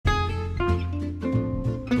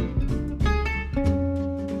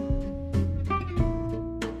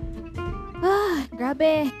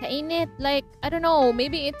grabe, kainit. Like, I don't know,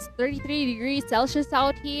 maybe it's 33 degrees Celsius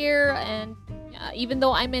out here. And even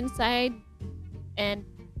though I'm inside, and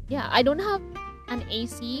yeah, I don't have an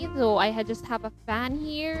AC, so just have a fan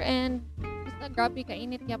here. And basta grabe,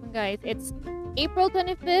 kainit yapon guys. It's April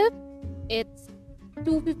 25th. It's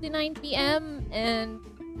 2:59 p.m. And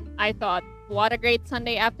I thought, what a great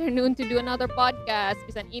Sunday afternoon to do another podcast.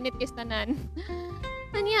 Bisan init kay tanan.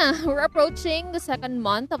 And yeah, we're approaching the second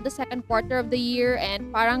month of the second quarter of the year,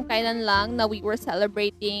 and parang kailan lang na we were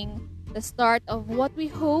celebrating the start of what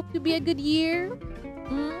we hope to be a good year.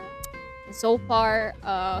 So far,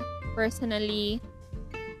 personally,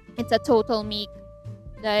 it's a total meek.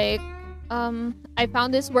 Like, I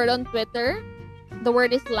found this word on Twitter. The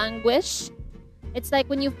word is languish. It's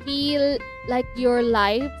like when you feel like your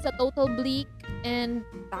life's a total bleak, and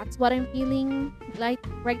that's what I'm feeling like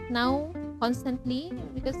right now, constantly.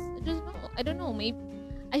 Because I don't know, maybe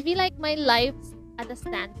I feel like my life's at a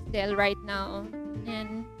standstill right now.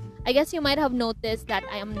 And I guess you might have noticed that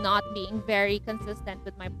I am not being very consistent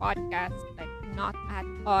with my podcast, like not at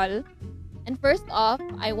all. And first off,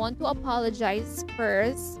 I want to apologize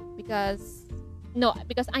first because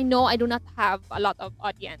I know I do not have a lot of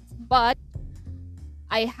audience, but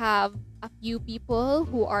I have a few people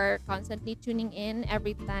who are constantly tuning in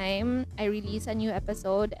every time I release a new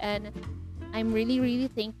episode, and I'm really, really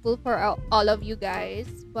thankful for all of you guys.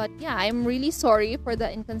 But yeah, I'm really sorry for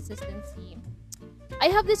the inconsistency. I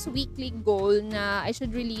have this weekly goal na I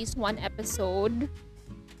should release at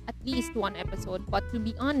least one episode. But to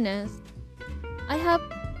be honest, I have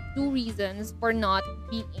two reasons for not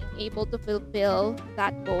being able to fulfill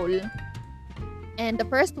that goal. And the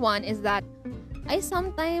first one is that I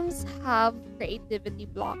sometimes have creativity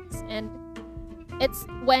blocks, and it's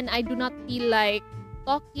when I do not feel like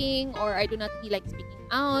talking, or I do not feel like speaking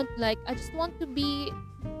out. Like, I just want to be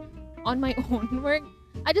on my own work.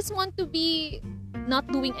 I just want to be not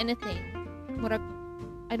doing anything. Murag,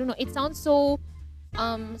 I don't know, it sounds so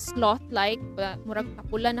sloth-like, but murag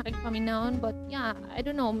kapula na kay paminaon. But yeah, I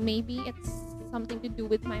don't know, maybe it's something to do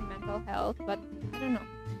with my mental health, but I don't know.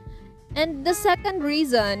 And the second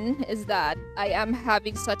reason is that I am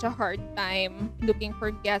having such a hard time looking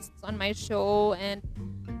for guests on my show, and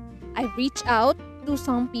I reach out to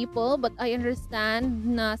some people, but I understand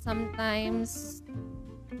na sometimes,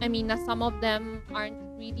 na some of them aren't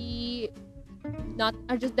really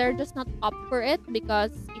they're just not up for it,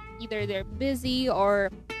 because either they're busy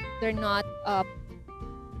or they're not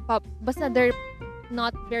basta they're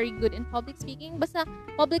not very good in public speaking. Basta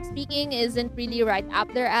public speaking isn't really right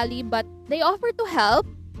up their alley, but they offer to help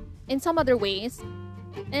in some other ways.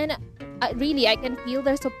 And really, I can feel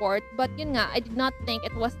their support. But yun nga, I did not think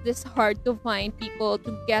it was this hard to find people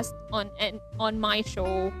to guest on my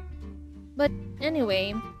show. But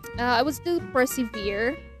anyway, I would still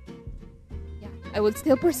persevere. Yeah, I would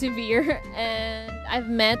still persevere. And I've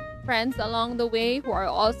met friends along the way who are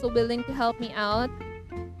also willing to help me out.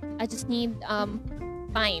 I just need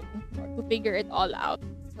time to figure it all out.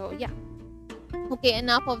 So yeah. Okay,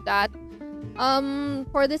 enough of that.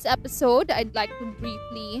 For this episode, I'd like to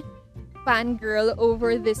briefly fangirl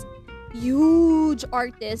over this huge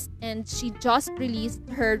artist, and she just released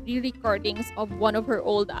her re-recordings of one of her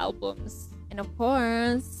old albums. And of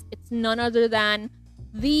course, it's none other than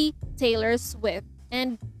the Taylor Swift.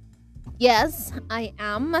 And yes, I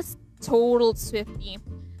am a total Swiftie.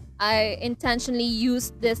 I intentionally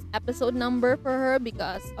used this episode number for her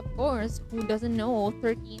because, of course, who doesn't know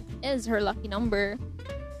 13 is her lucky number.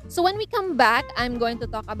 So when we come back, I'm going to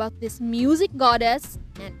talk about this music goddess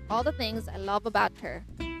and all the things I love about her.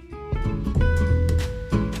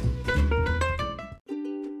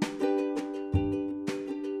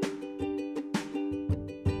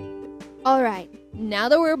 Alright, now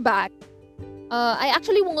that we're back, I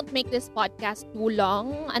actually won't make this podcast too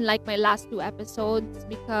long, unlike my last two episodes,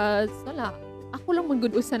 because wala, ako lang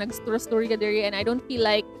magud usa nag-story ka diri, and I don't feel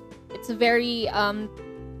like it's very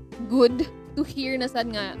good to hear na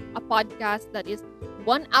sad nga a podcast that is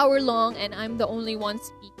 1 hour long and I'm the only one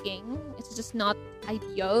speaking. It's just not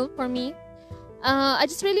ideal for me. I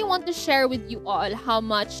just really want to share with you all how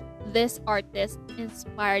much this artist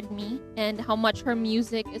inspired me and how much her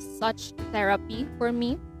music is such therapy for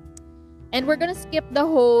me. And we're gonna skip the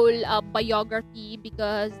whole biography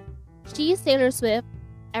because she's Taylor Swift.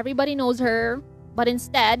 Everybody knows her. But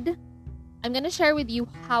instead, I'm gonna share with you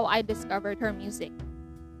how I discovered her music.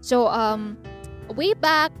 So, way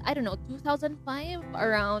back, I don't know, 2005,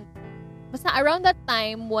 around that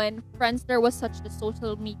time when Friendster was such a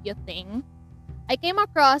social media thing, I came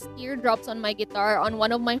across Teardrops on My Guitar on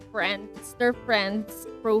one of my friends'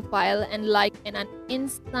 profile, and like in an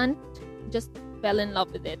instant, just fell in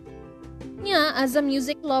love with it. Yeah, as a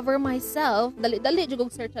music lover myself, dali-dali jud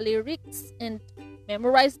kog search lyrics and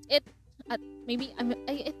memorized it. At maybe I'm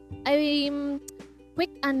quick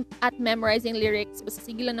at memorizing lyrics. Basta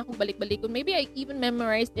sige lang ako balik-balik. Maybe I even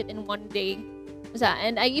memorized it in one day.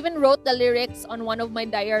 And I even wrote the lyrics on one of my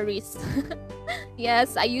diaries.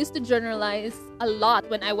 Yes, I used to journalize a lot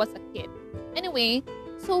when I was a kid. Anyway,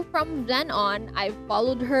 so from then on, I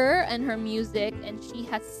followed her and her music, and she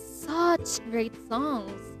has such great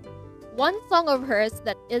songs. One song of hers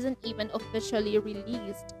that isn't even officially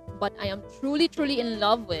released, but I am truly, truly in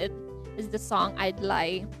love with, is the song I'd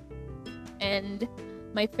Lie. And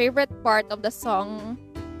my favorite part of the song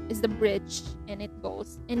is the bridge, and it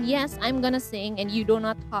goes, and yes, I'm gonna sing, and you do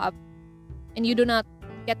not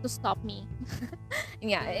get to stop me.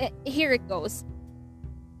 Yeah, here it goes.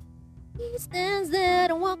 He stands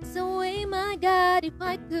there and walks away, my God, if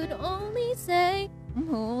I could only say, I'm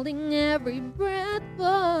holding every breath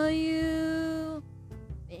for you.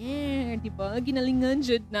 There, diba? Ginalingan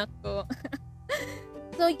jud nako.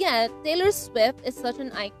 So yeah, Taylor Swift is such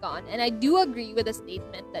an icon, and I do agree with the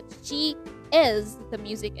statement that she is the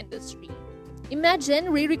music industry.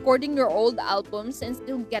 Imagine re-recording your old albums and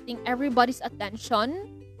still getting everybody's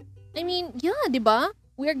attention. I mean, yeah, diba?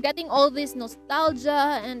 We're getting all this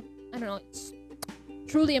nostalgia, and I don't know, it's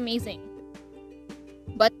truly amazing.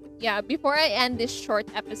 But yeah, before I end this short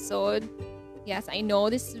episode, yes, I know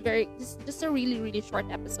this is just a really, really short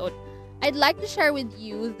episode. I'd like to share with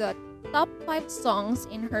you the top 5 songs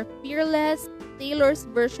in her Fearless Taylor's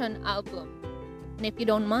Version album. And if you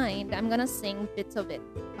don't mind, I'm gonna sing bits of it.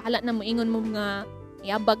 Bahala na mo, ingon mo nga,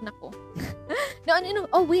 yabag na ko. No,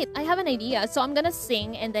 oh wait, I have an idea. So I'm gonna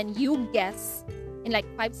sing and then you guess in like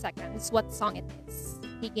 5 seconds what song it is.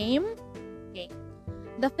 Okay, game? Okay.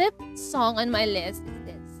 The 5th song on my list is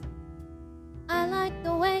this. I like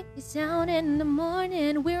the way you sound in the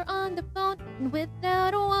morning. We're on the phone and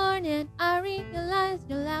without a warning, I realize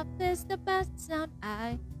your laugh is the best sound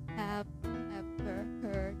I have ever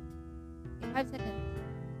heard. Okay, 5 seconds.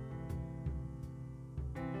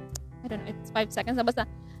 I don't know if it's 5 seconds. Basta,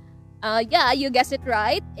 yeah, you guessed it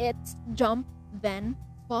right. It's Jump Then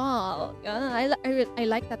Fall. Yeah, I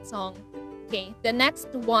like that song. Okay, the next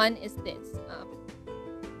one is this.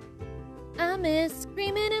 I miss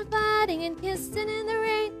screaming and fighting and kissing in the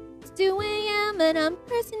rain. It's 2 a.m. and I'm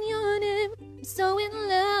cursing your name. I'm so in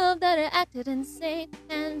love that I acted insane,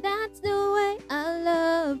 and that's the way I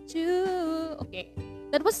loved you. Okay,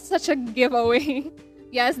 that was such a giveaway.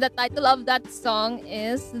 Yes, the title of that song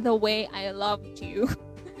is The Way I Loved You.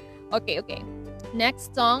 Okay.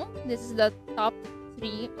 Next song. This is the top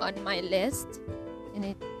 3 on my list,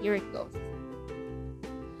 and here it goes.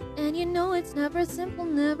 And you know it's never simple,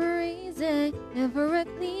 never easy, never a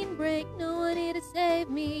clean break, no one here to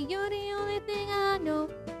save me. You're the only thing I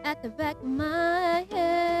know at the back of my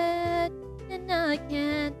head, and I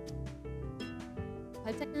can't.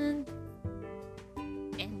 5 seconds.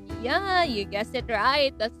 And yeah, you guessed it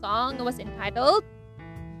right. The song was entitled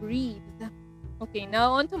Breathe. Okay,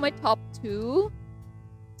 now on to my top 2.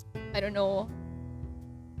 I don't know.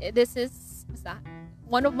 This is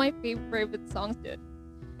one of my favorite songs, dude.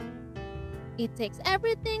 It takes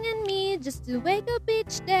everything in me just to wake up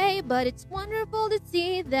each day, but it's wonderful to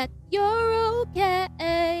see that you're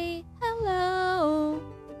okay. Hello.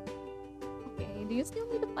 Okay, do you still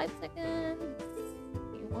need the 5 seconds?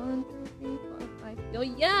 Okay, 1, 2, 3, 4, 5. Oh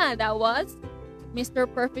yeah, that was Mr.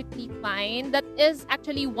 Perfectly Fine. That is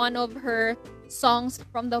actually one of her songs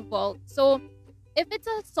from the vault. So, if it's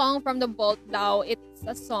a song from the vault daw, it's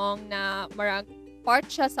a song na marag part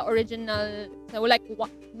siya sa original. So like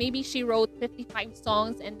maybe she wrote 55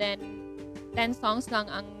 songs and then 10 songs lang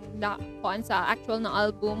ang kuan sa actual na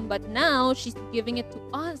album, but now she's giving it to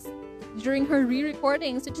us during her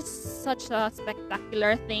re-recordings, which is such a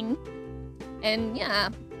spectacular thing. And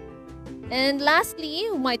yeah. And lastly,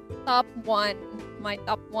 my top one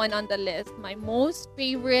on the list, my most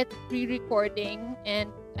favorite re-recording,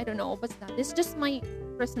 and I don't know, but this is just my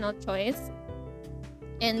personal choice.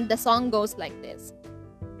 And the song goes like this.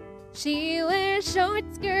 She wears short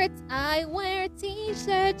skirts, I wear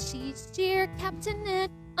t-shirts. She's cheer captain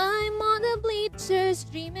and I'm on the bleachers,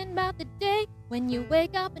 dreaming about the day when you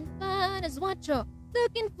wake up and find us. What you're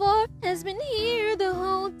looking for has been here the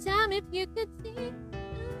whole time. If you could see.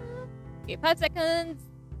 Okay, 5 seconds.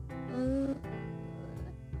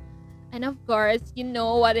 And of course, you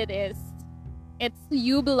know what it is. It's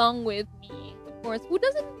You Belong With Me. Of course, who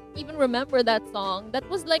doesn't even remember that song? That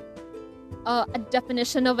was like a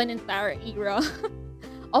definition of an entire era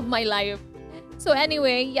of my life. So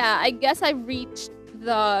anyway, yeah, I guess I've reached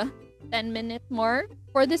the 10-minute mark.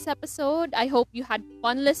 for this episode. I hope you had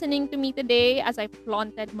fun listening to me today as I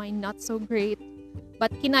flaunted my not so great but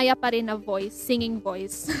kinaya pa rin na voice, singing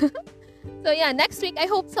voice. So yeah, next week I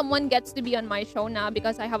hope someone gets to be on my show now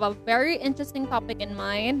because I have a very interesting topic in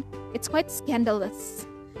mind. It's quite scandalous.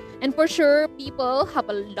 And for sure, people have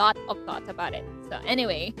a lot of thoughts about it. So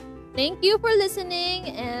anyway, thank you for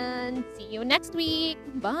listening and see you next week.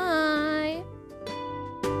 Bye!